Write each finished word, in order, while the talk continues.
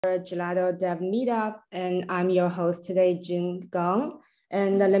Gelato Dev Meetup, and I'm your host today, Jun Gong.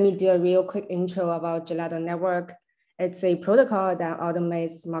 And let me do a real quick intro about Gelato Network. It's a protocol that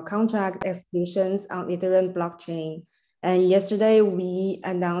automates smart contract executions on Ethereum blockchain. And yesterday, we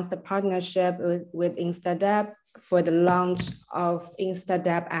announced a partnership with InstaDapp for the launch of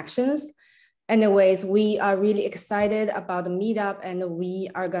InstaDapp Actions. Anyways, we are really excited about the meetup, and we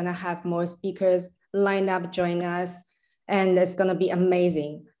are gonna have more speakers lined up join us, and it's gonna be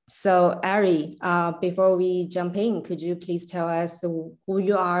amazing. So Ari, before we jump in, could you please tell us who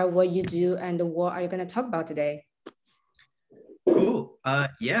you are, what you do, and what are you gonna talk about today? Cool,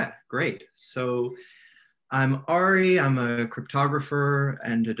 yeah, great. So I'm Ari, I'm a cryptographer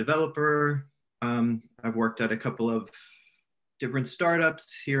and a developer. I've worked at a couple of different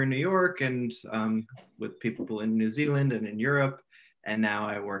startups here in New York and with people in New Zealand and in Europe. And now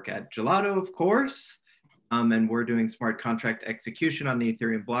I work at Gelato, of course. And we're doing smart contract execution on the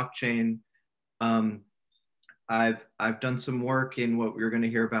Ethereum blockchain. I've done some work in what we're going to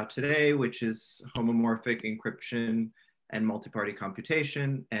hear about today, which is homomorphic encryption and multi-party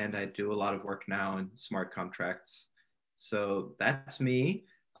computation. And I do a lot of work now in smart contracts. So that's me.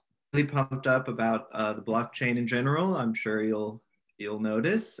 Really pumped up about the blockchain in general. I'm sure you'll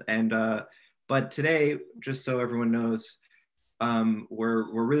notice. And but today, just so everyone knows,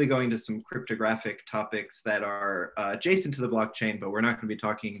 we're really going to some cryptographic topics that are adjacent to the blockchain, but we're not going to be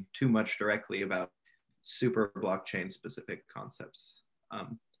talking too much directly about super blockchain specific concepts.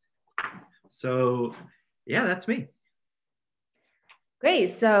 So yeah, that's me.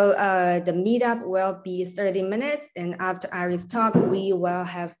 Great, so the meetup will be 30 minutes, and after Ari's talk, we will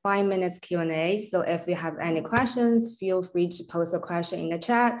have 5 minutes Q&A. So if you have any questions, feel free to post a question in the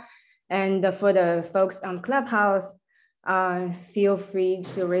chat. And for the folks on Clubhouse, feel free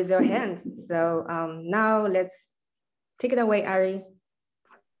to raise your hand. So now let's take it away, Ari.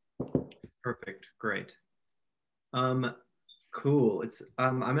 Perfect, great. Cool,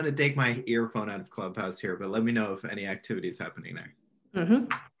 I'm gonna take my earphone out of Clubhouse here, but let me know if any activity is happening there. Mm-hmm.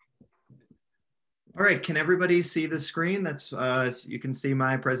 All right, can everybody see the screen? That's you can see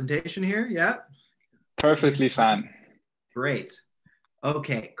my presentation here, yeah? Perfectly fine. Great,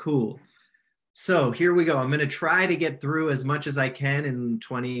 okay, cool. So here we go. I'm gonna try to get through as much as I can in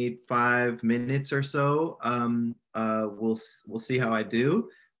 25 minutes or so. We'll see how I do.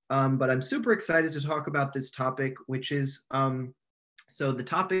 But I'm super excited to talk about this topic, which is, so the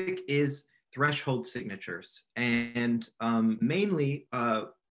topic is threshold signatures. And mainly,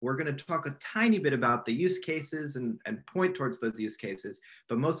 we're gonna talk a tiny bit about the use cases and point towards those use cases.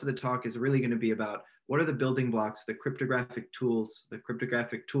 But most of the talk is really gonna be about what are the building blocks, the cryptographic tools, the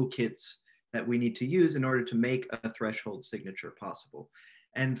cryptographic toolkits that we need to use in order to make a threshold signature possible.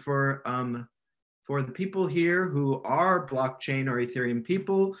 And for the people here who are blockchain or Ethereum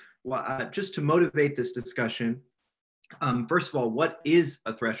people, just to motivate this discussion, first of all, what is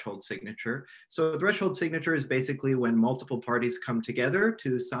a threshold signature? So a threshold signature is basically when multiple parties come together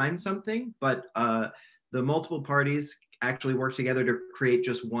to sign something, but the multiple parties actually work together to create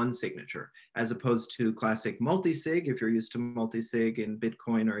just one signature, as opposed to classic multi-sig. If you're used to multi-sig in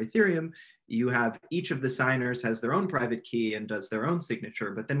Bitcoin or Ethereum, you have each of the signers has their own private key and does their own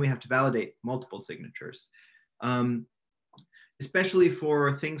signature, but then we have to validate multiple signatures. Especially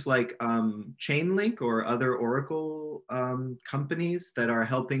for things like Chainlink or other Oracle companies that are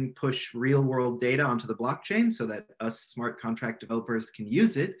helping push real world data onto the blockchain so that us smart contract developers can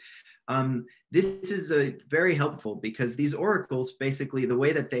use it. This is very helpful because these oracles, basically the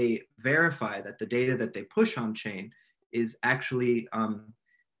way that they verify that the data that they push on chain is actually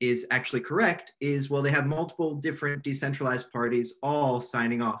correct is, well, they have multiple different decentralized parties all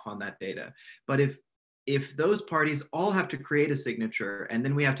signing off on that data. But if those parties all have to create a signature and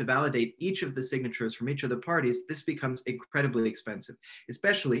then we have to validate each of the signatures from each of the parties, this becomes incredibly expensive,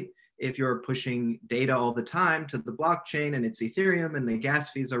 especially if you're pushing data all the time to the blockchain and it's Ethereum and the gas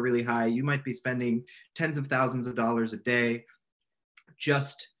fees are really high. You might be spending tens of thousands of dollars a day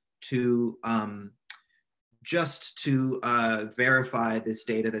just to verify this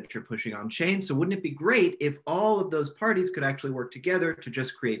data that you're pushing on chain. So wouldn't it be great if all of those parties could actually work together to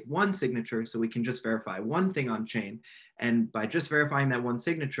just create one signature so we can just verify one thing on chain? And by just verifying that one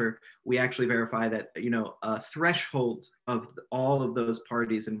signature, we actually verify that, you know, a threshold of all of those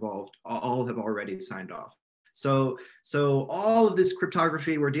parties involved, all have already signed off. So all of this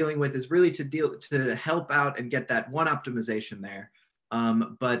cryptography we're dealing with is really to help out and get that one optimization there.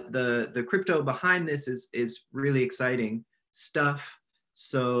 But the crypto behind this is really exciting stuff.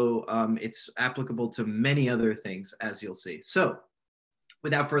 So it's applicable to many other things, as you'll see. So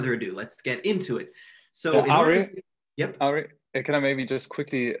without further ado, let's get into it. So Ari, yep. Ari, Can I maybe just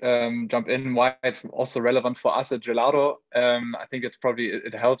quickly jump in why it's also relevant for us at Gelato? I think it's probably,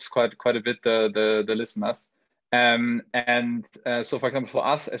 it helps quite a bit the listeners. So for example, for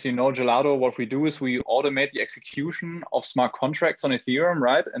us, as you know, Gelato, what we do is we automate the execution of smart contracts on Ethereum,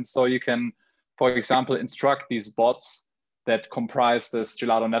 right? And so you can, for example, instruct these bots that comprise this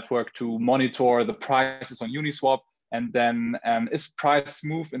Gelato network to monitor the prices on Uniswap. And then if price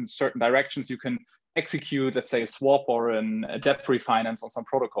move in certain directions, you can execute, let's say, a swap or a debt refinance on some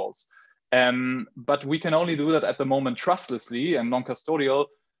protocols. But we can only do that at the moment trustlessly and non-custodial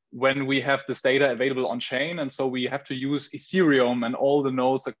when we have this data available on chain. And so we have to use Ethereum and all the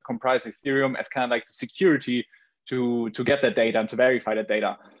nodes that comprise Ethereum as kind of like the security to get that data and to verify that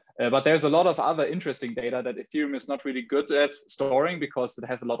data. But there's a lot of other interesting data that Ethereum is not really good at storing because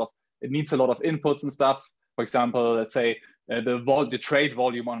it needs a lot of inputs and stuff. For example, let's say the trade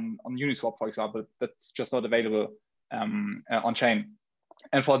volume on Uniswap, for example, that's just not available on chain.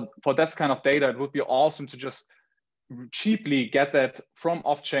 And for that kind of data, it would be awesome to just cheaply get that from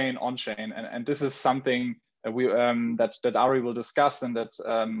off chain on chain. And this is something that we that Ari will discuss and that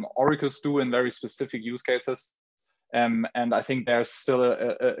oracles do in very specific use cases. And I think there's still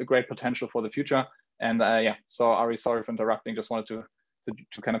a great potential for the future. And yeah, so Ari, sorry for interrupting. Just wanted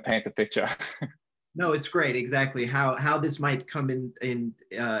to kind of paint the picture. No, it's great. Exactly how this might come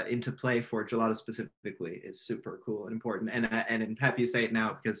into play for Gelato specifically is super cool and important. And I'm happy you say it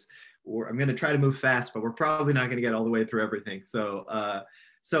now because I'm going to try to move fast, but we're probably not going to get all the way through everything. So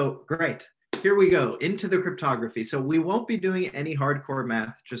so great. Here we go into the cryptography. So we won't be doing any hardcore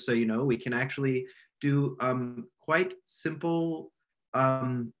math, just so you know. We can actually do quite simple.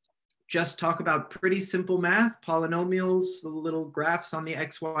 Just talk about pretty simple math, polynomials, little graphs on the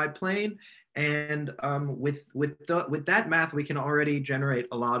XY plane. And with that math, we can already generate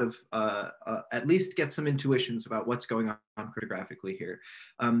a lot of, at least get some intuitions about what's going on cryptographically here.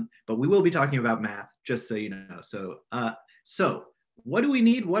 But we will be talking about math, just so you know. So what do we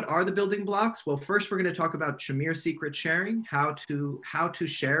need? What are the building blocks? Well, first we're going to talk about Shamir secret sharing, how to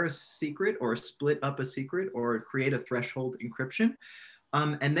share a secret or split up a secret or create a threshold encryption.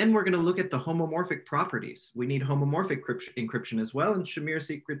 And then we're going to look at the homomorphic properties. We need homomorphic encryption as well, and Shamir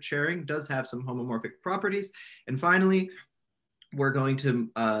secret sharing does have some homomorphic properties. And finally, we're going to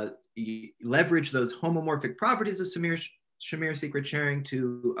leverage those homomorphic properties of Shamir secret sharing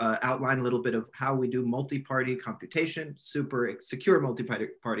to outline a little bit of how we do multi-party computation, super secure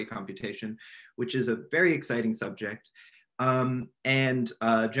multi-party computation, which is a very exciting subject. And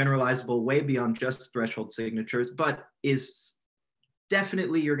generalizable way beyond just threshold signatures, but is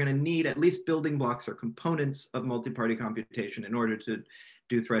definitely you're going to need at least building blocks or components of multi-party computation in order to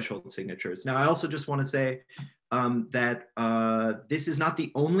do threshold signatures. Now, I also just want to say that this is not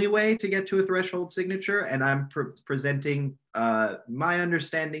the only way to get to a threshold signature, and I'm presenting my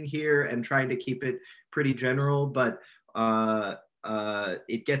understanding here and trying to keep it pretty general, but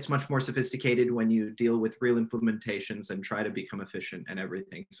it gets much more sophisticated when you deal with real implementations and try to become efficient and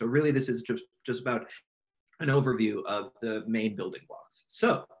everything. So really, this is just about an overview of the main building blocks.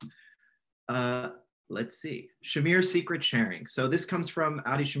 So let's see, Shamir secret sharing. So this comes from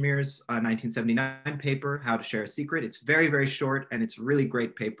Adi Shamir's 1979 paper, How to Share a Secret. It's very, very short and it's a really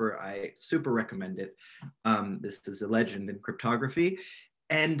great paper. I super recommend it. This is a legend in cryptography.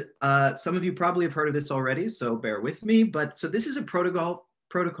 And some of you probably have heard of this already, so bear with me. But so this is a protocol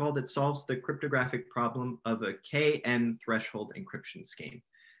that solves the cryptographic problem of a KN threshold encryption scheme.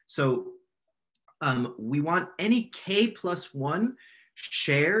 So we want any k+1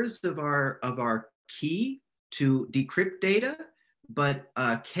 shares of our key to decrypt data, but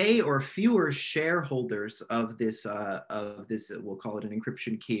k or fewer shareholders of this we'll call it an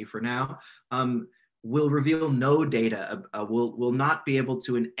encryption key for now, will reveal no data, will not be able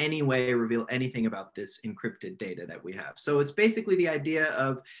to in any way reveal anything about this encrypted data that we have. So it's basically the idea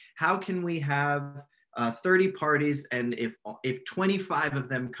of how can we have 30 parties, and if 25 of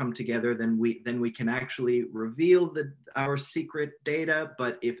them come together, then we can actually reveal our secret data.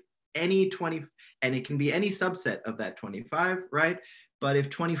 But if any 20, and it can be any subset of that 25, right? But if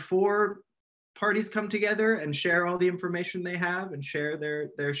 24 parties come together and share all the information they have and share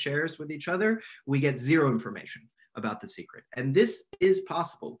their shares with each other, we get zero information about the secret. And this is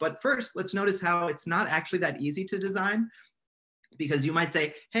possible. But first, let's notice how it's not actually that easy to design. Because you might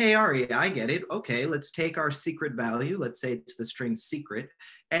say, hey, Ari, I get it. Okay, let's take our secret value. Let's say it's the string secret,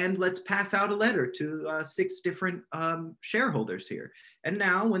 and let's pass out a letter to 6 different shareholders here. And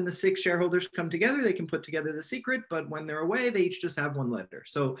now when the 6 shareholders come together, they can put together the secret, but when they're away, they each just have 1 letter.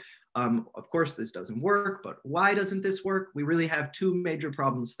 So of course, this doesn't work, but why doesn't this work? We really have 2 major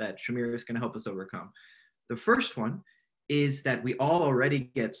problems that Shamir is going to help us overcome. The first one is that we all already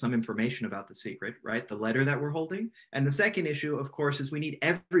get some information about the secret, right? The letter that we're holding. And the second issue, of course, is we need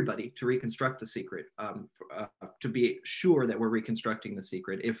everybody to reconstruct the secret to be sure that we're reconstructing the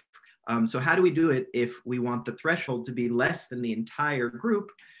secret. So how do we do it if we want the threshold to be less than the entire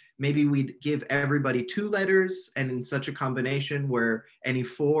group? Maybe we'd give everybody 2 letters, and in such a combination where any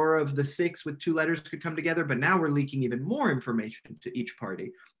 4 of the 6 with 2 letters could come together, but now we're leaking even more information to each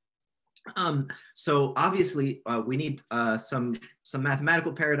party. So obviously we need some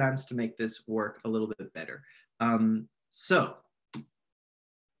mathematical paradigms to make this work a little bit better. So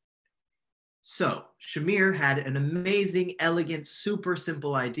Shamir had an amazing, elegant, super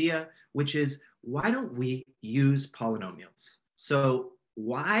simple idea, which is, why don't we use polynomials? So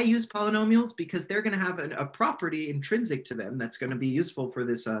why use polynomials? Because they're going to have a property intrinsic to them that's going to be useful for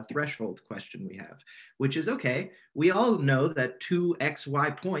this threshold question we have, which is, okay, we all know that 2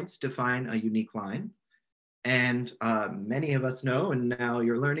 xy points define a unique line. And many of us know, and now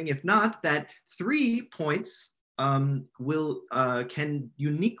you're learning, if not, that 3 points can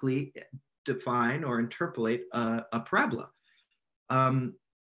uniquely define or interpolate a parabola.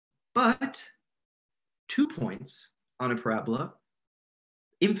 But 2 points on a parabola,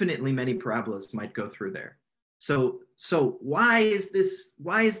 infinitely many parabolas might go through there. So why is this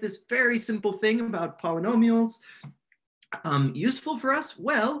very simple thing about polynomials useful for us?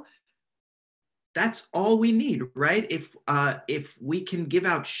 Well, that's all we need, right? If we can give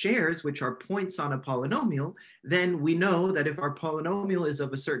out shares, which are points on a polynomial, then we know that if our polynomial is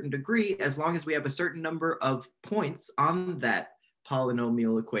of a certain degree, as long as we have a certain number of points on that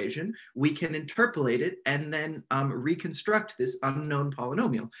polynomial equation, we can interpolate it and then reconstruct this unknown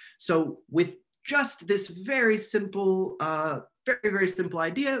polynomial. So with just this very simple, very simple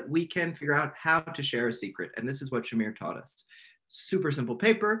idea, we can figure out how to share a secret. And this is what Shamir taught us. Super simple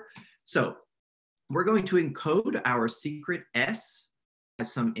paper. So we're going to encode our secret S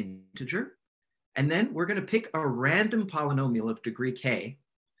as some integer, and then we're going to pick a random polynomial of degree k.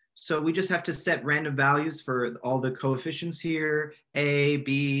 So we just have to set random values for all the coefficients here, A,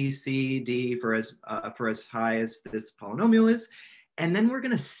 B, C, D, for as high as this polynomial is. And then we're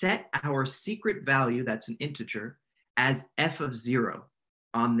going to set our secret value, that's an integer, as f of 0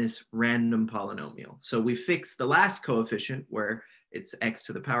 on this random polynomial. So we fix the last coefficient, where it's x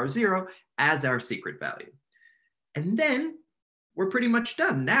to the power 0, as our secret value. And then we're pretty much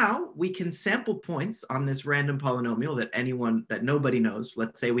done. Now we can sample points on this random polynomial that nobody knows.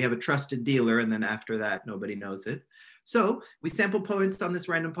 Let's say we have a trusted dealer, and then after that, nobody knows it. So we sample points on this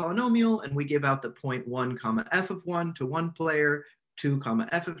random polynomial, and we give out the point 1 comma f of 1 to one player, 2 comma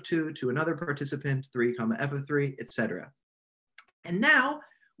f of 2 to another participant, 3 comma f of 3, etc. And now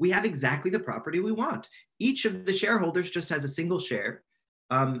we have exactly the property we want. Each of the shareholders just has a single share.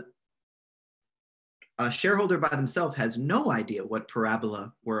 A shareholder by themselves has no idea what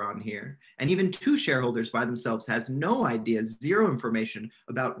parabola we're on here. And even 2 shareholders by themselves has no idea, 0 information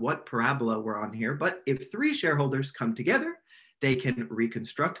about what parabola we're on here. But if 3 shareholders come together, they can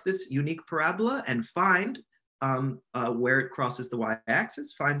reconstruct this unique parabola and find where it crosses the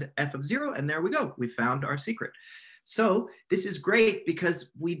y-axis, find f of 0, and there we go. We found our secret. So this is great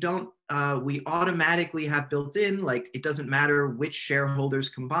because we automatically have built in, like, it doesn't matter which shareholders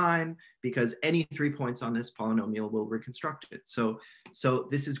combine, because any 3 points on this polynomial will reconstruct it. So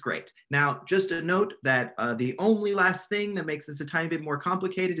this is great. Now, just a note that the only last thing that makes this a tiny bit more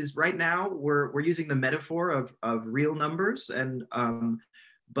complicated is right now we're using the metaphor of real numbers, and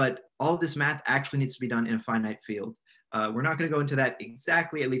but all of this math actually needs to be done in a finite field. We're not going to go into that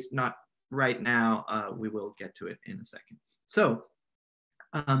exactly, at least not right now. We will get to it in a second. So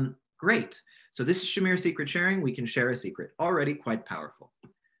great. So this is Shamir secret sharing. We can share a secret, already quite powerful.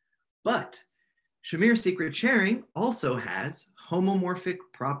 But Shamir secret sharing also has homomorphic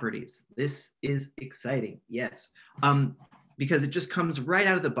properties. This is exciting, yes, because it just comes right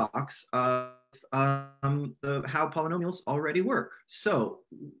out of the box of how polynomials already work. So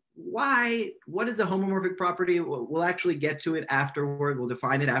what is a homomorphic property? We'll actually get to it afterward. We'll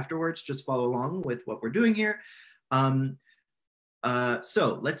define it afterwards. Just follow along with what we're doing here.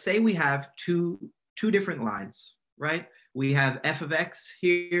 So let's say we have two different lines, right? We have f of x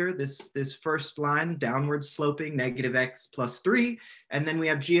here, this first line, downward sloping, negative x plus 3. And then we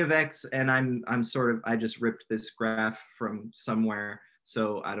have g of x, and I just ripped this graph from somewhere.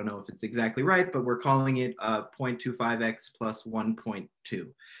 So I don't know if it's exactly right, but we're calling it 0.25x plus 1.2.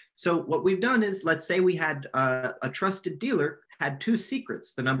 So what we've done is, let's say we had a trusted dealer had 2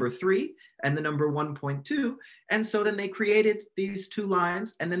 secrets, the number 3 and the number 1.2. And so then they created these 2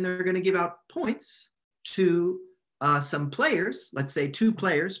 lines, and then they're going to give out points to some players, let's say 2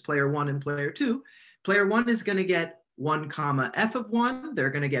 players, player 1 and player 2. Player 1 is going to get 1 comma f of 1, they're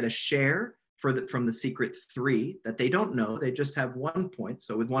going to get a share from the secret 3 that they don't know. They just have 1 point.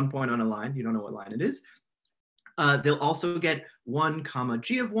 So with 1 point on a line, you don't know what line it is. They'll also get 1 comma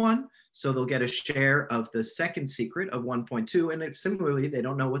g of 1. So they'll get a share of the second secret of 1.2. And if similarly, they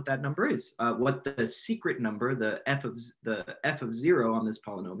don't know what that number is. What the secret number, the f of 0 on this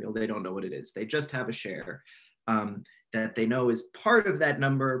polynomial, they don't know what it is. They just have a share that they know is part of that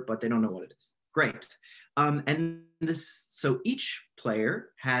number, but they don't know what it is. Great. So each player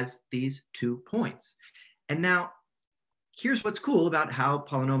has these 2 points. And now here's what's cool about how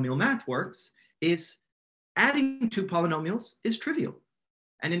polynomial math works is adding 2 polynomials is trivial.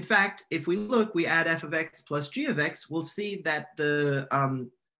 And in fact, if we look, we add f of x plus g of x, we'll see that the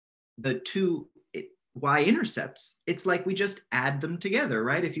 2 y-intercepts, it's like we just add them together,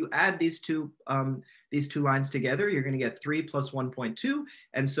 right? If you add these two lines together, you're going to get 3 plus 1.2.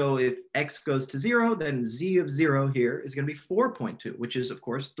 And so if x goes to 0, then z of 0 here is going to be 4.2, which is, of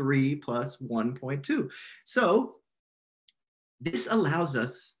course, 3 plus 1.2. So this allows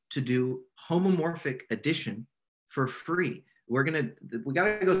us to do homomorphic addition for free. We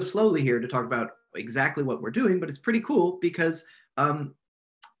got to go slowly here to talk about exactly what we're doing, but it's pretty cool because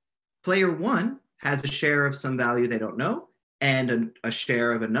player 1 has a share of some value they don't know and a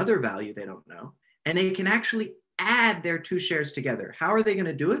share of another value they don't know. And they can actually add their 2 shares together. How are they going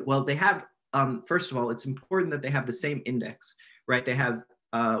to do it? Well, they have, first of all, it's important that they have the same index, right? They have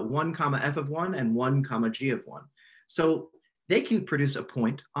 1 comma f of 1 and 1 comma g of 1. So they can produce a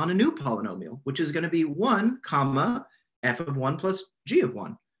point on a new polynomial, which is going to be 1 comma f of 1 plus g of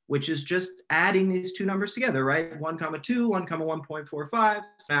 1, which is just adding these 2 numbers together, right? 1 comma 2, 1 comma 1.45.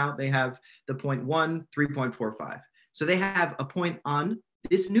 So now they have the point 1, 3.45. So they have a point on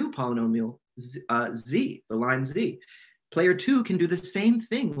this new polynomial z, the line z. Player 2 can do the same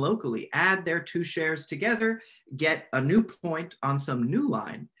thing locally, add their 2 shares together, get a new point on some new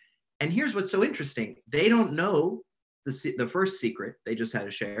line. And here's what's so interesting. They don't know the first secret, they just had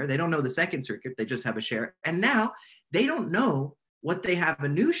a share. They don't know the second secret, they just have a share. And now they don't know what they have a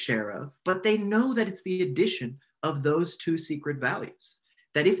new share of, but they know that it's the addition of those 2 secret values.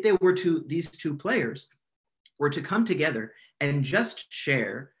 That if they were these 2 players were to come together and just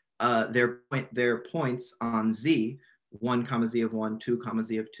share their points on z, 1 comma z of 1, 2 comma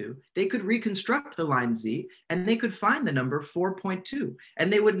z of 2, they could reconstruct the line z and they could find the number 4.2.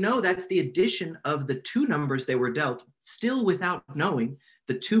 And they would know that's the addition of the 2 numbers they were dealt, still without knowing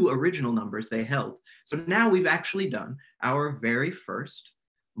the 2 original numbers they held. So now we've actually done our very first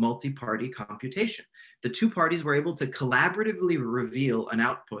multi-party computation. The 2 parties were able to collaboratively reveal an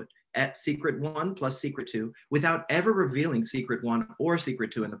output at secret 1 plus secret 2 without ever revealing secret 1 or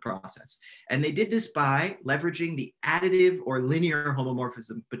secret 2 in the process. And they did this by leveraging the additive or linear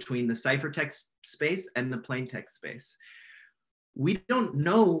homomorphism between the ciphertext space and the plaintext space. We don't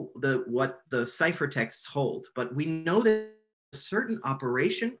know what the ciphertexts hold, but we know that a certain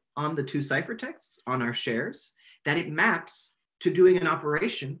operation on the 2 ciphertexts, on our shares, that it maps to doing an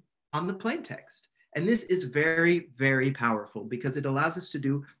operation on the plaintext. And this is very, very powerful because it allows us to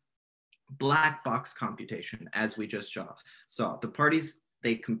do black box computation, as we just saw. The parties,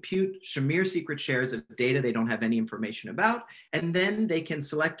 they compute Shamir secret shares of data they don't have any information about, and then they can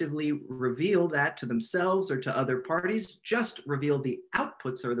selectively reveal that to themselves or to other parties, just reveal the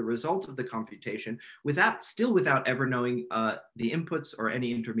outputs or the result of the computation still without ever knowing the inputs or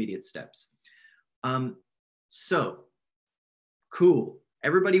any intermediate steps. So, cool.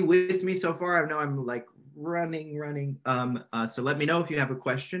 Everybody with me so far? I know I'm like running. So let me know if you have a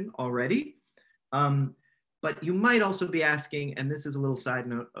question already. But you might also be asking, and this is a little side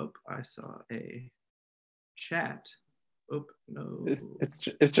note. Oh, I saw a chat. Oh, no.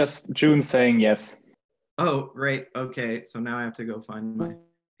 It's just June saying yes. Oh, great. Okay, so now I have to go find my,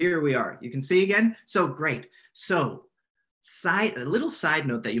 here we are. You can see again? So great. So a little side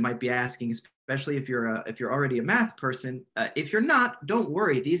note that you might be asking, especially if you're already a math person. If you're not, don't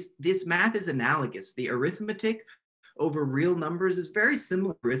worry. This math is analogous. The arithmetic over real numbers is very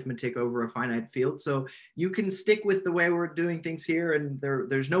similar to arithmetic over a finite field. So you can stick with the way we're doing things here, and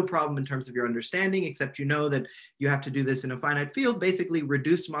there's no problem in terms of your understanding, except you know that you have to do this in a finite field, basically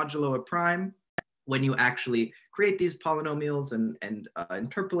reduce modulo a prime when you actually create these polynomials and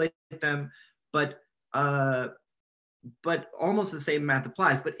interpolate them. But almost the same math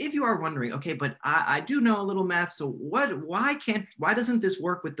applies. But if you are wondering, okay, but I do know a little math, so why doesn't this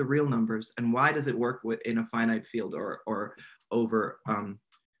work with the real numbers, and why does it work in a finite field or over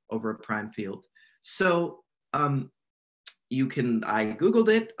a prime field? So I Googled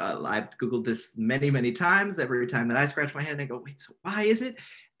it. I've Googled this many times. Every time that I scratch my head and I go, wait, so why is it?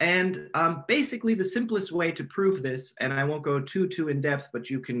 And basically the simplest way to prove this, and I won't go too in depth, but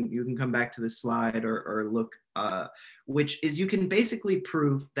you can come back to this slide or look, which is you can basically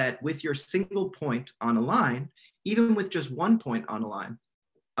prove that with your single point on a line, even with just one point on a line,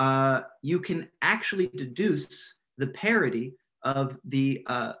 you can actually deduce the parity of the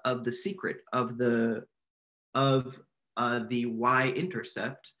secret of the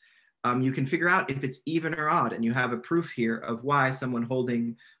y-intercept. You can figure out if it's even or odd, and you have a proof here of why someone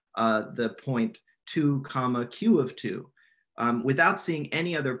holding the point 2, q of 2, without seeing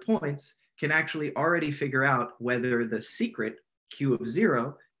any other points, can actually already figure out whether the secret q of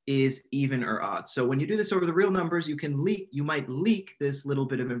 0 is even or odd. So when you do this over the real numbers, you might leak this little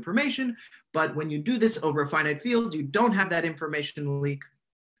bit of information, but when you do this over a finite field, you don't have that information leak.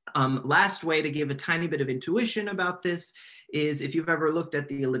 Last way to give a tiny bit of intuition about this is if you've ever looked at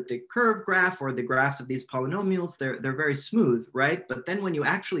the elliptic curve graph or the graphs of these polynomials, they're very smooth, right? But then when you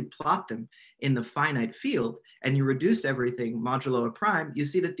actually plot them in the finite field and you reduce everything modulo a prime, you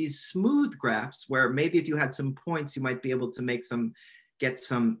see that these smooth graphs, where maybe if you had some points, you might be able to get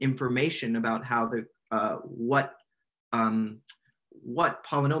some information about how what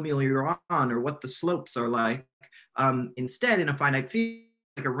polynomial you're on or what the slopes are like. Instead, in a finite field,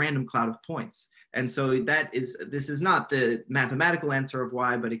 like a random cloud of points. And so this is not the mathematical answer of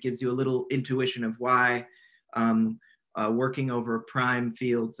why, but it gives you a little intuition of why working over prime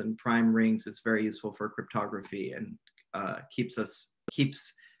fields and prime rings is very useful for cryptography and keeps us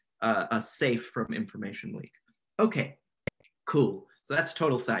safe from information leak. Okay, cool. So that's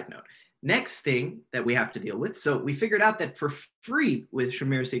total side note. Next thing that we have to deal with, so we figured out that for free with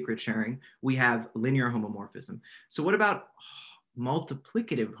Shamir secret sharing, we have linear homomorphism. So what about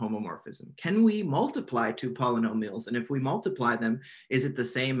multiplicative homomorphism? Can we multiply two polynomials? And if we multiply them, is it the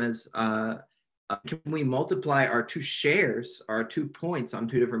same as, can we multiply our two shares, our 2 points on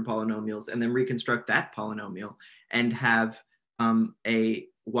two different polynomials, and then reconstruct that polynomial and have a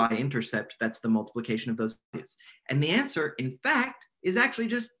y-intercept that's the multiplication of those values? And the answer, in fact, is actually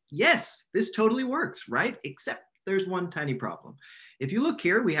just yes, this totally works, right? Except there's one tiny problem. If you look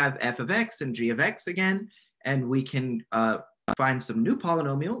here, we have f of x and g of x again, and we can find some new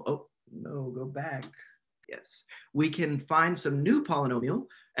polynomial. Oh, no, go back. Yes, we can find some new polynomial,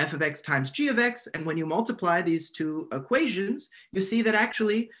 f of x times g of x, and when you multiply these two equations, you see that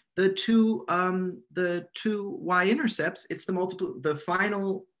actually the two y-intercepts, it's the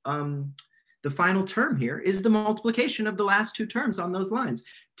final term here is the multiplication of the last two terms on those lines.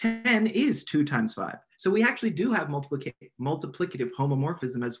 10 is 2 times 5. So we actually do have multiplicative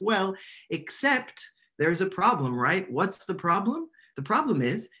homomorphism as well, except there's a problem, right? What's the problem? The problem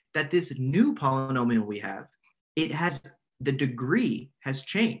is that this new polynomial we have, the degree has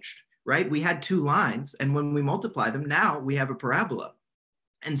changed, right? We had 2 lines, and when we multiply them, now we have a parabola.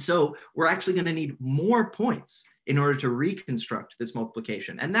 And so we're actually going to need more points in order to reconstruct this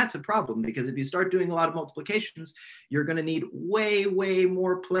multiplication. And that's a problem, because if you start doing a lot of multiplications, you're going to need way, way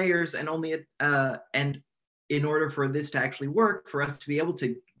more players, and and in order for this to actually work, for us to be able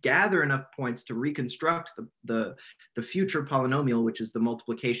to gather enough points to reconstruct the future polynomial, which is the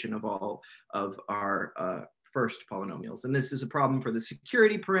multiplication of all of our first polynomials. And this is a problem for the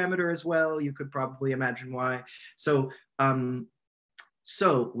security parameter as well. You could probably imagine why. So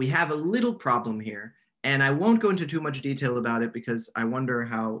we have a little problem here, and I won't go into too much detail about it because I wonder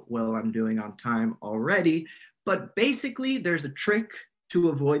how well I'm doing on time already. But basically, there's a trick to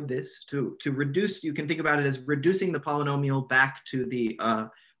avoid this, to reduce. You can think about it as reducing the polynomial back to the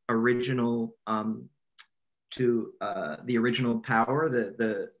original power,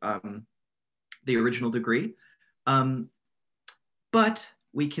 the original degree. But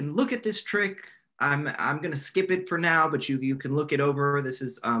we can look at this trick. I'm going to skip it for now, but you can look it over. This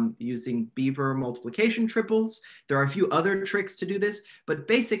is using Beaver multiplication triples. There are a few other tricks to do this, but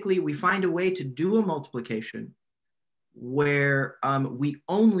basically we find a way to do a multiplication where we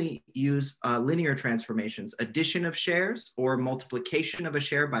only use linear transformations, addition of shares or multiplication of a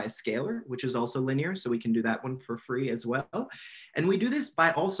share by a scalar, which is also linear. So we can do that one for free as well. And we do this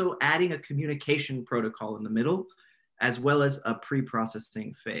by also adding a communication protocol in the middle, as well as a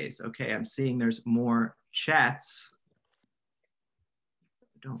pre-processing phase. Okay, I'm seeing there's more chats.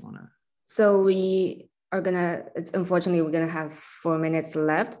 I don't wanna. So we are unfortunately, we're gonna have 4 minutes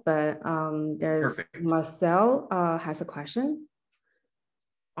left, but there's Perfect. Marcel has a question.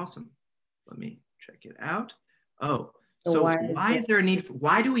 Awesome, let me check it out. Oh, so why is there a need,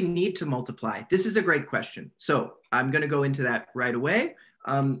 why do we need to multiply? This is a great question. So I'm gonna go into that right away.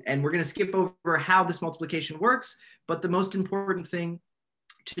 And we're going to skip over how this multiplication works. But the most important thing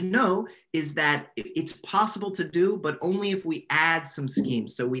to know is that it's possible to do, but only if we add some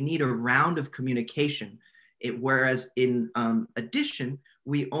schemes. So we need a round of communication. Whereas in addition,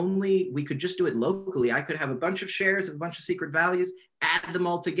 we could just do it locally. I could have a bunch of shares of a bunch of secret values, add them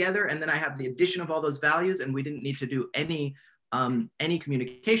all together, and then I have the addition of all those values, and we didn't need to do any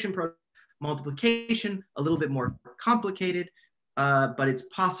communication multiplication, a little bit more complicated. But it's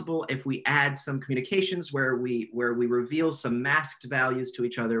possible if we add some communications where we reveal some masked values to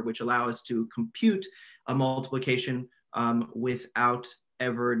each other, which allow us to compute a multiplication without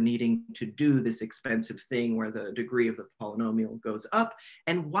ever needing to do this expensive thing where the degree of the polynomial goes up.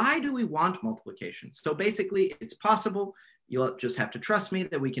 And why do we want multiplication? So basically, it's possible. You'll just have to trust me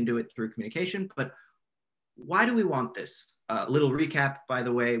that we can do it through communication. But why do we want this? Little recap, by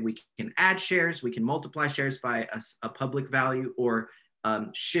the way, we can add shares, we can multiply shares by a public value, or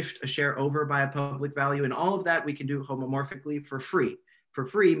shift a share over by a public value. And all of that we can do homomorphically for free. For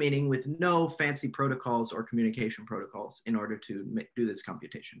free, meaning with no fancy protocols or communication protocols in order to do this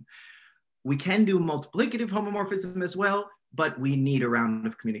computation. We can do multiplicative homomorphism as well, but we need a round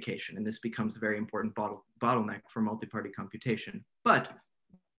of communication. And this becomes a very important bottleneck for multi-party computation. But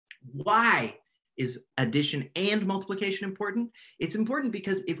why is addition and multiplication important? It's important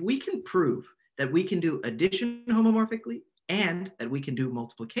because if we can prove that we can do addition homomorphically and that we can do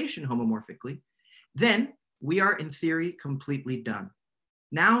multiplication homomorphically, then we are in theory completely done.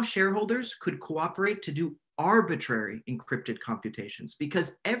 Now shareholders could cooperate to do arbitrary encrypted computations,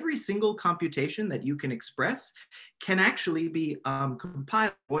 because every single computation that you can express can actually be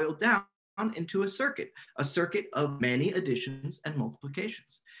compiled, boiled down into a circuit of many additions and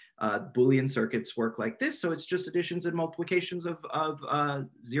multiplications. Boolean circuits work like this. So it's just additions and multiplications of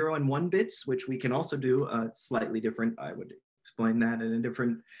 0 and 1 bits, which we can also do slightly different. I would explain that in a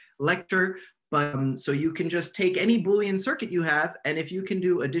different lecture. But so you can just take any Boolean circuit you have, and if you can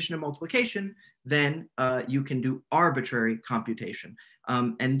do addition and multiplication, then you can do arbitrary computation.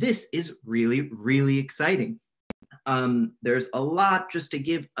 And this is really, really exciting. There's a lot, just to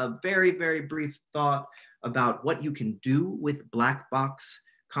give a very, very brief thought about what you can do with black box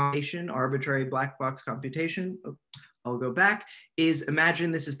computation, arbitrary black box computation. I'll go back, is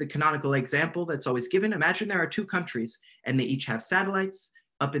imagine this is the canonical example that's always given. Imagine there are two countries and they each have satellites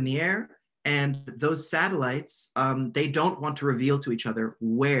up in the air, and those satellites, they don't want to reveal to each other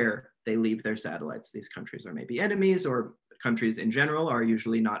where they leave their satellites. These countries are maybe enemies, or countries in general are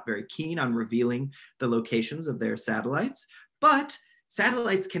usually not very keen on revealing the locations of their satellites. But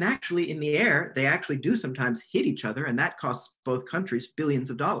satellites can actually, in the air, they actually do sometimes hit each other, and that costs both countries billions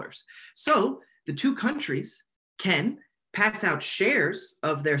of dollars. So the two countries can pass out shares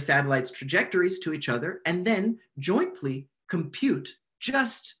of their satellites' trajectories to each other and then jointly compute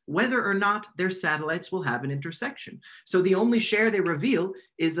just whether or not their satellites will have an intersection. So the only share they reveal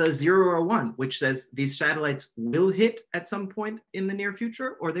is a 0 or 1, which says these satellites will hit at some point in the near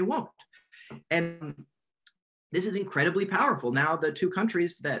future or they won't. And this is incredibly powerful. Now the two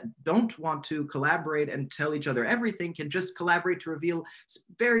countries that don't want to collaborate and tell each other everything can just collaborate to reveal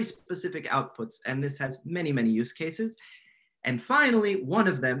very specific outputs. And this has many, many use cases. And finally, one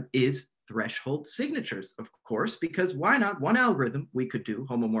of them is threshold signatures, of course, because why not? One algorithm we could do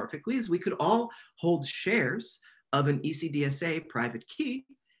homomorphically is we could all hold shares of an ECDSA private key,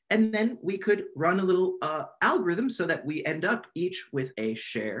 and then we could run a little algorithm so that we end up each with a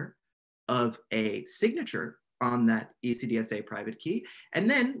share of a signature on that ECDSA private key. And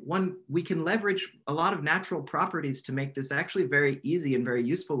then we can leverage a lot of natural properties to make this actually very easy and very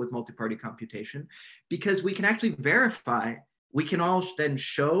useful with multi-party computation, because we can actually verify, we can all then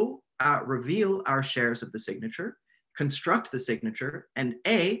show, reveal our shares of the signature, construct the signature, and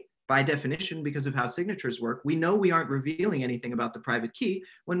by definition, because of how signatures work, we know we aren't revealing anything about the private key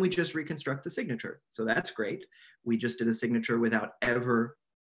when we just reconstruct the signature. So that's great. We just did a signature without ever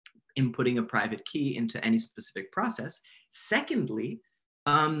inputting a private key into any specific process. Secondly,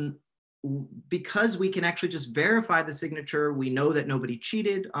 because we can actually just verify the signature, we know that nobody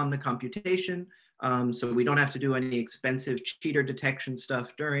cheated on the computation. So we don't have to do any expensive cheater detection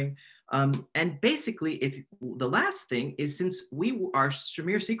stuff during. And basically, the last thing is, since our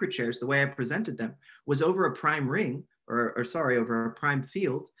Shamir secret shares, the way I presented them, was over a prime ring, over a prime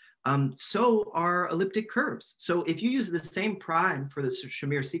field, so are elliptic curves. So if you use the same prime for the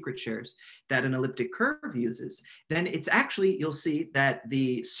Shamir secret shares that an elliptic curve uses, then it's actually, you'll see that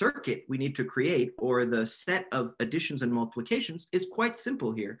the circuit we need to create, or the set of additions and multiplications, is quite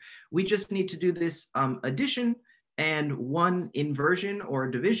simple here. We just need to do this addition and one inversion or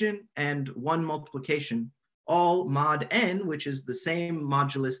division and one multiplication all mod n, which is the same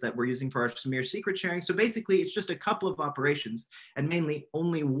modulus that we're using for our Shamir secret sharing. So basically, it's just a couple of operations and mainly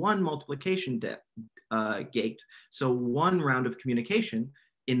only one multiplication gate. So one round of communication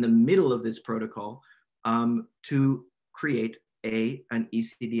in the middle of this protocol to create an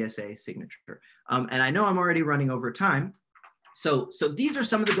ECDSA signature. And I know I'm already running over time. So these are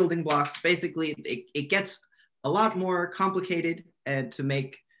some of the building blocks. Basically, it gets a lot more complicated and to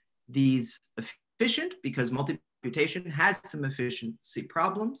make these efficient because multi-computation has some efficiency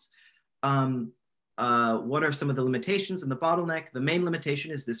problems. What are some of the limitations and the bottleneck? The main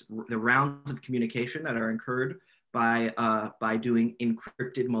limitation is the rounds of communication that are incurred by doing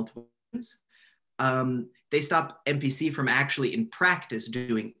encrypted multiplications. They stop MPC from actually in practice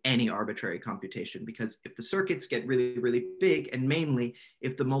doing any arbitrary computation because if the circuits get really, really big, and mainly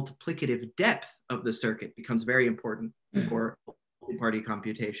if the multiplicative depth of the circuit becomes very important for multi-party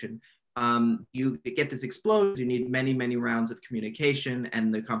computation, you get this explodes, you need many, many rounds of communication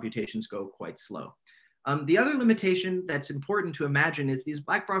and the computations go quite slow. The other limitation that's important to imagine is these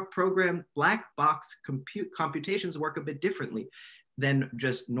black box computations work a bit differently than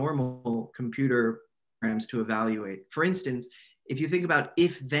just normal computer programs to evaluate. For instance, if you think about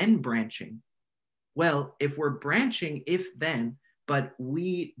if-then branching, well, if we're branching if-then, but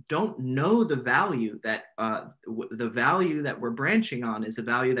we don't know the value that we're branching on is a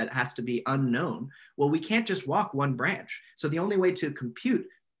value that has to be unknown. Well, we can't just walk one branch. So the only way to compute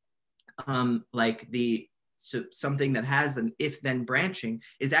something that has an if-then branching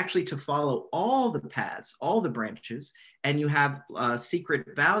is actually to follow all the paths, all the branches, and you have secret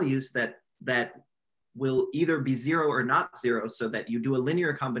values that will either be 0 or not 0, so that you do a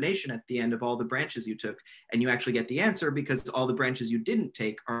linear combination at the end of all the branches you took, and you actually get the answer because all the branches you didn't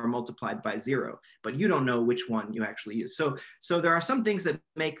take are multiplied by 0, but you don't know which one you actually use. So there are some things that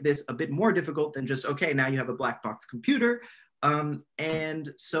make this a bit more difficult than just, okay, now you have a black box computer.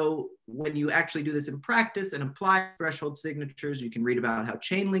 And so when you actually do this in practice and apply threshold signatures, you can read about how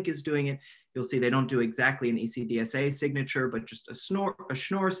Chainlink is doing it. You'll see they don't do exactly an ECDSA signature, but just a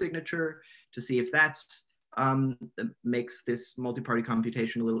Schnorr signature to see if that's makes this multi-party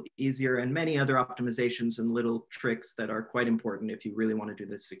computation a little easier, and many other optimizations and little tricks that are quite important if you really want to do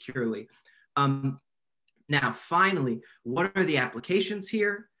this securely. Now, finally, what are the applications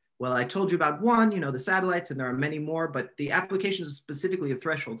here? Well, I told you about one, the satellites, and there are many more, but the applications specifically of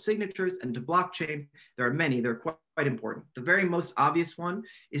threshold signatures and to blockchain, there are many, they're quite important. The very most obvious one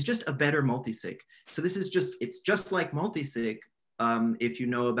is just a better multisig. So this is it's just like multisig if you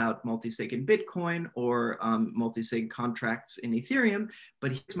know about multisig in Bitcoin or multisig contracts in Ethereum,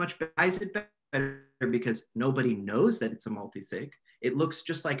 but it's much better. Why is it better? Because nobody knows that it's a multisig. It looks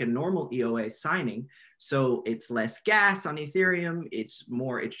just like a normal EOA signing. So it's less gas on Ethereum. It's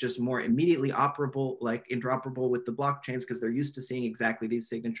just more immediately operable, like interoperable with the blockchains because they're used to seeing exactly these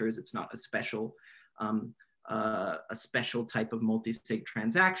signatures. It's not a special type of multi-sig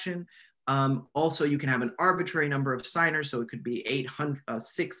transaction. Also, you can have an arbitrary number of signers. So it could be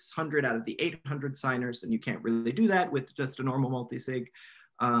 600 out of the 800 signers, and you can't really do that with just a normal multi-sig.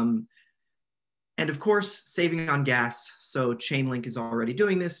 And of course, saving on gas. So Chainlink is already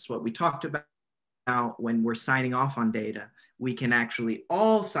doing this, what we talked about. Now, when we're signing off on data, we can actually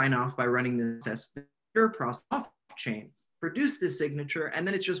all sign off by running this process off-chain, produce this signature, and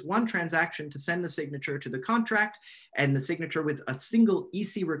then it's just one transaction to send the signature to the contract, and the signature with a single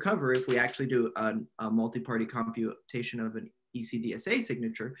EC recover. If we actually do a multi-party computation of an ECDSA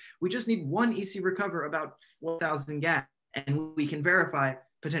signature, we just need one EC recover about 4,000 gas, and we can verify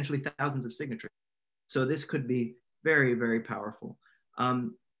potentially thousands of signatures. So this could be very, very powerful.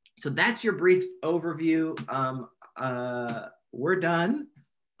 So that's your brief overview. We're done.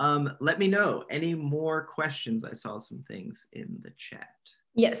 Let me know any more questions. I saw some things in the chat.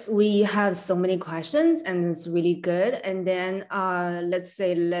 Yes, we have so many questions and it's really good. And then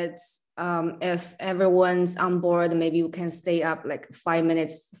if everyone's on board, maybe we can stay up like 5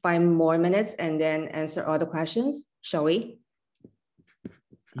 more minutes and then answer all the questions. Shall we?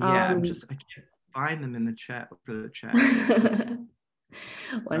 Yeah, I can't find them in the chat for the chat.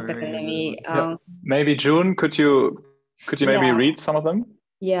 One second, let me. Maybe June, could you maybe read some of them?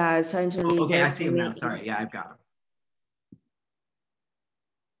 Yeah, I was trying to read. Okay, I see them now. Sorry, yeah, I've got them.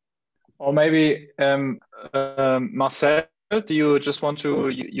 Or maybe Marcel, do you just want to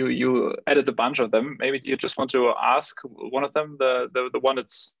you added a bunch of them? Maybe you just want to ask one of them, the one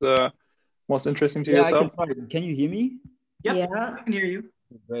that's the most interesting to yourself. Can you hear me? Yep, yeah, I can hear you.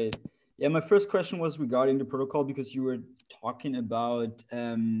 Great. Yeah, my first question was regarding the protocol because you were talking about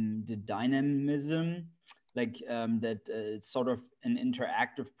the dynamism, like that it's sort of an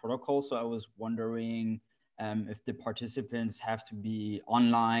interactive protocol. So I was wondering if the participants have to be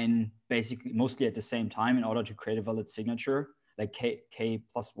online, basically mostly at the same time in order to create a valid signature, like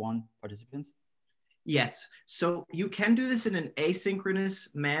K+1 participants? Yes, so you can do this in an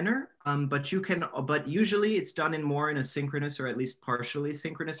asynchronous manner, but usually it's done in more in a synchronous or at least partially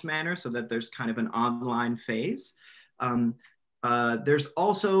synchronous manner, so that there's kind of an online phase. There's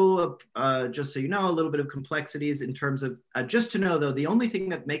also, just so you know, a little bit of complexities in terms of, just to know though, the only thing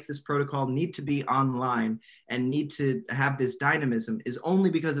that makes this protocol need to be online and need to have this dynamism is only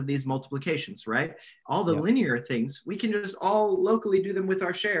because of these multiplications, right? All the linear things, we can just all locally do them with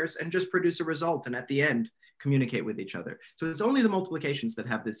our shares and just produce a result and at the end communicate with each other. So it's only the multiplications that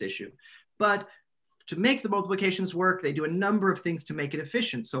have this issue. But to make the multiplications work, they do a number of things to make it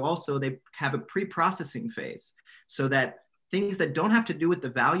efficient. So also they have a pre-processing phase so that things that don't have to do with the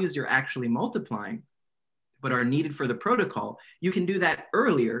values you're actually multiplying, but are needed for the protocol, you can do that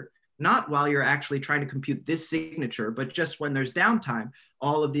earlier, not while you're actually trying to compute this signature, but just when there's downtime,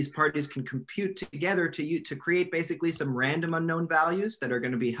 all of these parties can compute together to create basically some random unknown values that are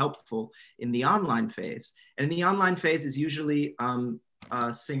going to be helpful in the online phase. And the online phase is usually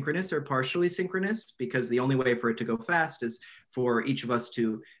synchronous or partially synchronous, because the only way for it to go fast is for each of us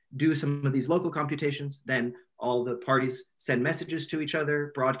to do some of these local computations, then all the parties send messages to each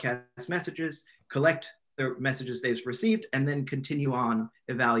other, broadcast messages, collect the messages they've received, and then continue on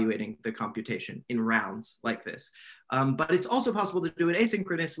evaluating the computation in rounds like this. But it's also possible to do it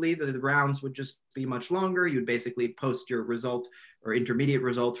asynchronously. The rounds would just be much longer. You'd basically post your result or intermediate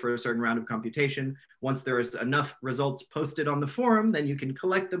result for a certain round of computation. Once there is enough results posted on the forum, then you can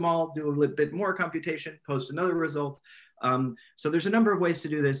collect them all, do a little bit more computation, post another result. So there's a number of ways to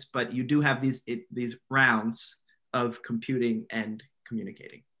do this, but you do have these rounds of computing and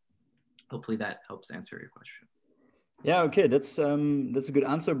communicating. Hopefully that helps answer your question. Yeah, okay, that's a good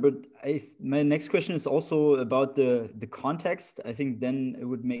answer. But my next question is also about the context. I think then it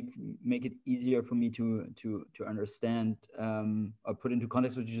would make it easier for me to understand or put into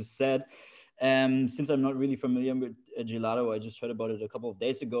context what you just said. Since I'm not really familiar with Gelato, I just heard about it a couple of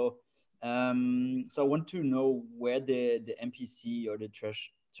days ago. So I want to know where the MPC or the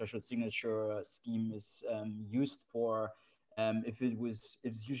threshold signature scheme is used for. If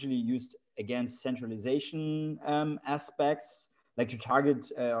it's usually used against centralization aspects, like to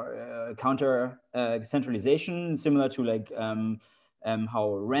target counter centralization, similar to like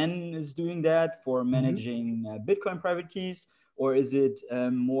how REN is doing that for managing Bitcoin private keys, or is it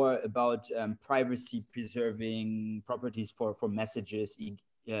more about privacy preserving properties for messages?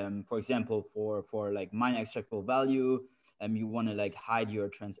 For example, for like mine extractable value, you want to like hide your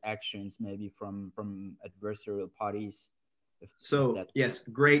transactions maybe from adversarial parties. So yes,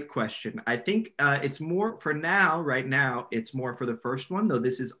 great question. I think it's more for now, right now, it's more for the first one, though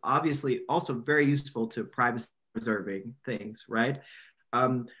this is obviously also very useful to privacy preserving things, right?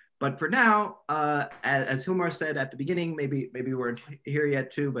 But for now, as Hilmar said at the beginning, maybe we weren't here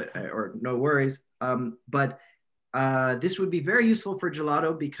yet too, but or no worries. But this would be very useful for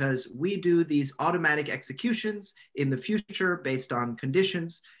Gelato because we do these automatic executions in the future based on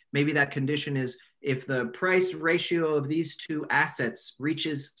conditions. Maybe that condition is if the price ratio of these two assets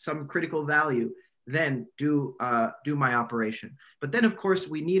reaches some critical value, then do my operation. But then, of course,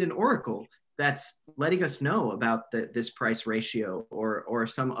 we need an oracle that's letting us know about this price ratio or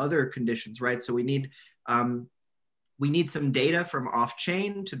some other conditions, right? So we need some data from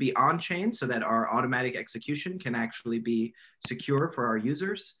off-chain to be on-chain so that our automatic execution can actually be secure for our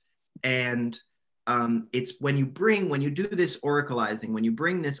users. And it's when you do this oracleizing, when you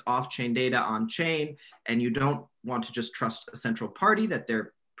bring this off-chain data on-chain and you don't want to just trust a central party that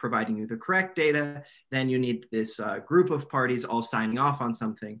they're providing you the correct data, then you need this group of parties all signing off on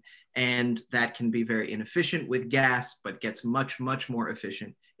something. And that can be very inefficient with gas, but gets much, much more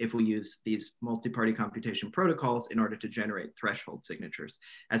efficient if we use these multi-party computation protocols in order to generate threshold signatures,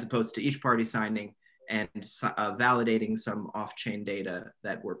 as opposed to each party signing and validating some off-chain data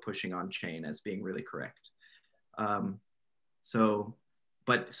that we're pushing on chain as being really correct.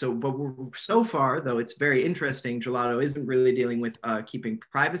 But so far, though it's very interesting, Gelato isn't really dealing with keeping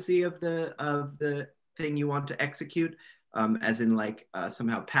privacy of the thing you want to execute, as in like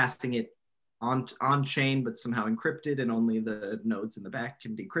somehow passing it on chain, but somehow encrypted, and only the nodes in the back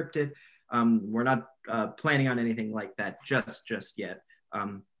can decrypt it. We're not planning on anything like that just yet.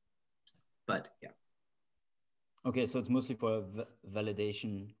 But yeah. Okay, so it's mostly for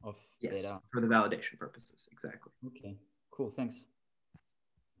validation of data. Yes, for the validation purposes, exactly. Okay, cool, thanks.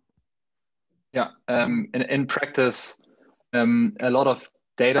 Yeah, in practice, a lot of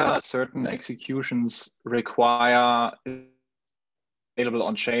data, certain executions require available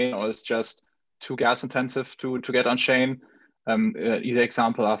on chain, or it's just too gas intensive to get on chain. Either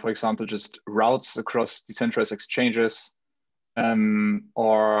example are, for example, just routes across decentralized exchanges,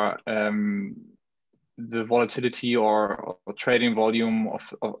 or the volatility or trading volume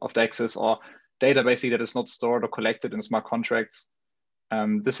of DEXs, or data basically that is not stored or collected in smart contracts.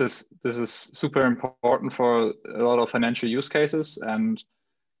 This is super important for a lot of financial use cases, and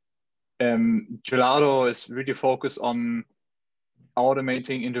Gelato is really focused on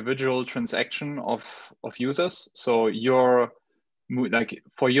automating individual transaction of users. So you're like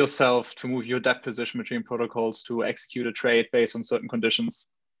for yourself to move your depth position between protocols, to execute a trade based on certain conditions.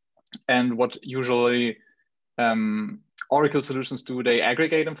 And what usually Oracle solutions do, they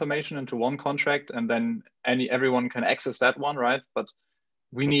aggregate information into one contract, and then everyone can access that one, right? But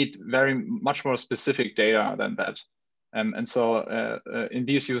we need much more specific data than that. And so in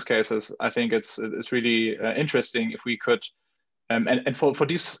these use cases, I think it's really interesting if we could, and for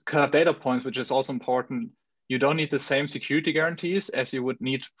these kind of data points, which is also important, you don't need the same security guarantees as you would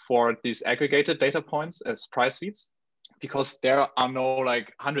need for these aggregated data points as price feeds, because there are no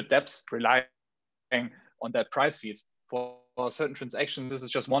like 100 dapps relying on that price feed. For certain transactions, this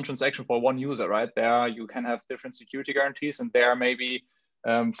is just one transaction for one user, right? There you can have different security guarantees, and there may be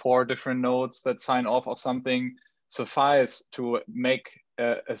 4 different nodes that sign off of something suffice to make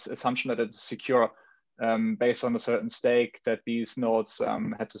an assumption that it's secure based on a certain stake that these nodes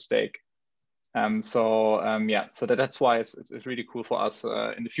had to stake. Yeah, so that's why it's really cool for us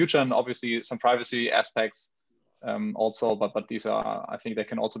in the future, and obviously some privacy aspects also, but these are, I think they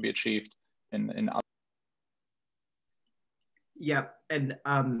can also be achieved in other. Yeah, and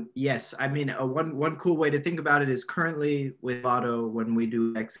yes, I mean, one cool way to think about it is currently with Gelato, when we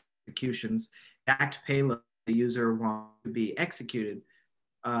do executions, that payload the user wants to be executed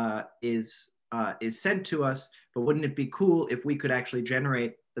is sent to us. But wouldn't it be cool if we could actually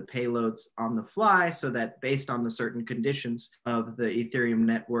generate the payloads on the fly, so that based on the certain conditions of the Ethereum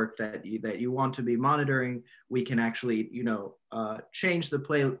network that you want to be monitoring, we can actually, change the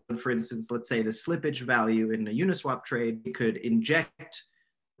payload. For instance, let's say the slippage value in a Uniswap trade, we could inject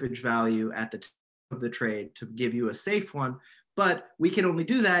slippage value at the time of the trade to give you a safe one. But we can only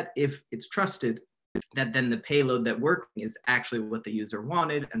do that if it's trusted that then the payload that working is actually what the user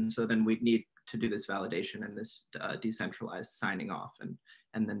wanted. And so then we'd need to do this validation and this decentralized signing off,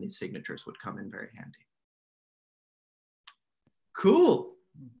 and then these signatures would come in very handy. Cool.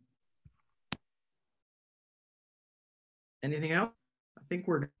 Anything else? I think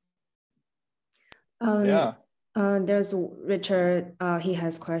we're yeah. There's Richard. He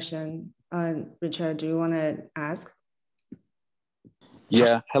has a question. Richard, do you want to ask?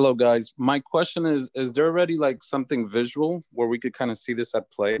 Yeah, hello guys. My question is there already like something visual where we could kind of see this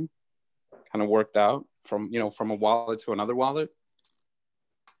at play, kind of worked out from a wallet to another wallet?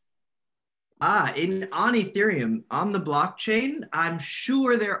 on Ethereum, on the blockchain, I'm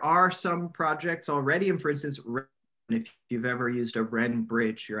sure there are some projects already. And for instance, if you've ever used a Ren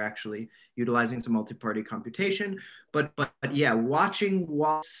bridge, you're actually utilizing some multi-party computation. But yeah, watching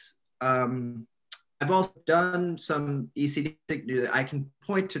wallets, I've also done some ECD. I can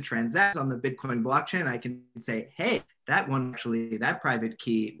point to transactions on the Bitcoin blockchain. I can say, hey, that private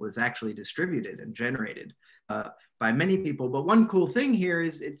key was actually distributed and generated by many people. But one cool thing here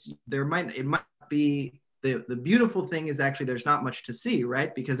is it might be the beautiful thing is actually there's not much to see,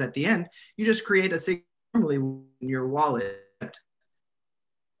 right? Because at the end, you just create a signature normally in your wallet.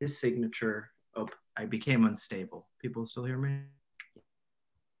 This signature, oh, I became unstable. People still hear me?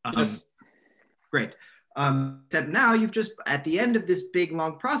 Yes. Great. Except now you've just, at the end of this big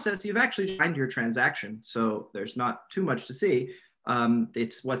long process, you've actually signed your transaction. So there's not too much to see.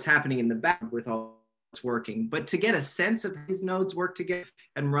 It's what's happening in the back with all it's working. But to get a sense of these nodes work together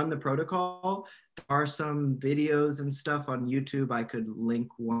and run the protocol, there are some videos and stuff on YouTube. I could link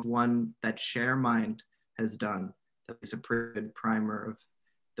one that ShareMind has done. That is a pretty good primer of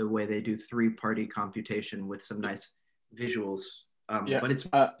the way they do three-party computation with some nice visuals. Yeah. But it's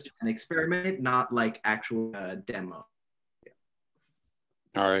an experiment, not like actual demo.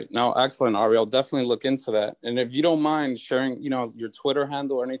 All right. No, excellent, Ari. I'll definitely look into that. And if you don't mind sharing, your Twitter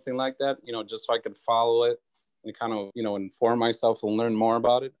handle or anything like that, just so I could follow it and kind of, inform myself and learn more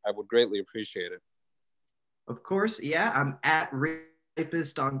about it, I would greatly appreciate it. Of course. Yeah. I'm at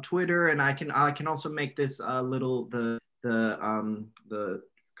Rapist on Twitter, and I can also make this little, the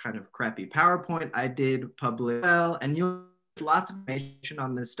kind of crappy PowerPoint I did public well, and you'll lots of information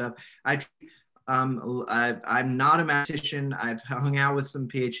on this stuff. I'm not a mathematician. I've hung out with some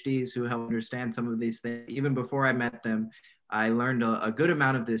PhDs who help understand some of these things. Even before I met them, I learned a good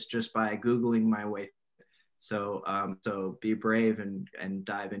amount of this just by Googling my way. So so be brave and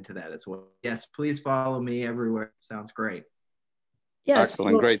dive into that as well. Yes, please follow me everywhere. Sounds great. Yes.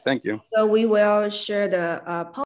 Excellent. Great. Thank you. So we will share the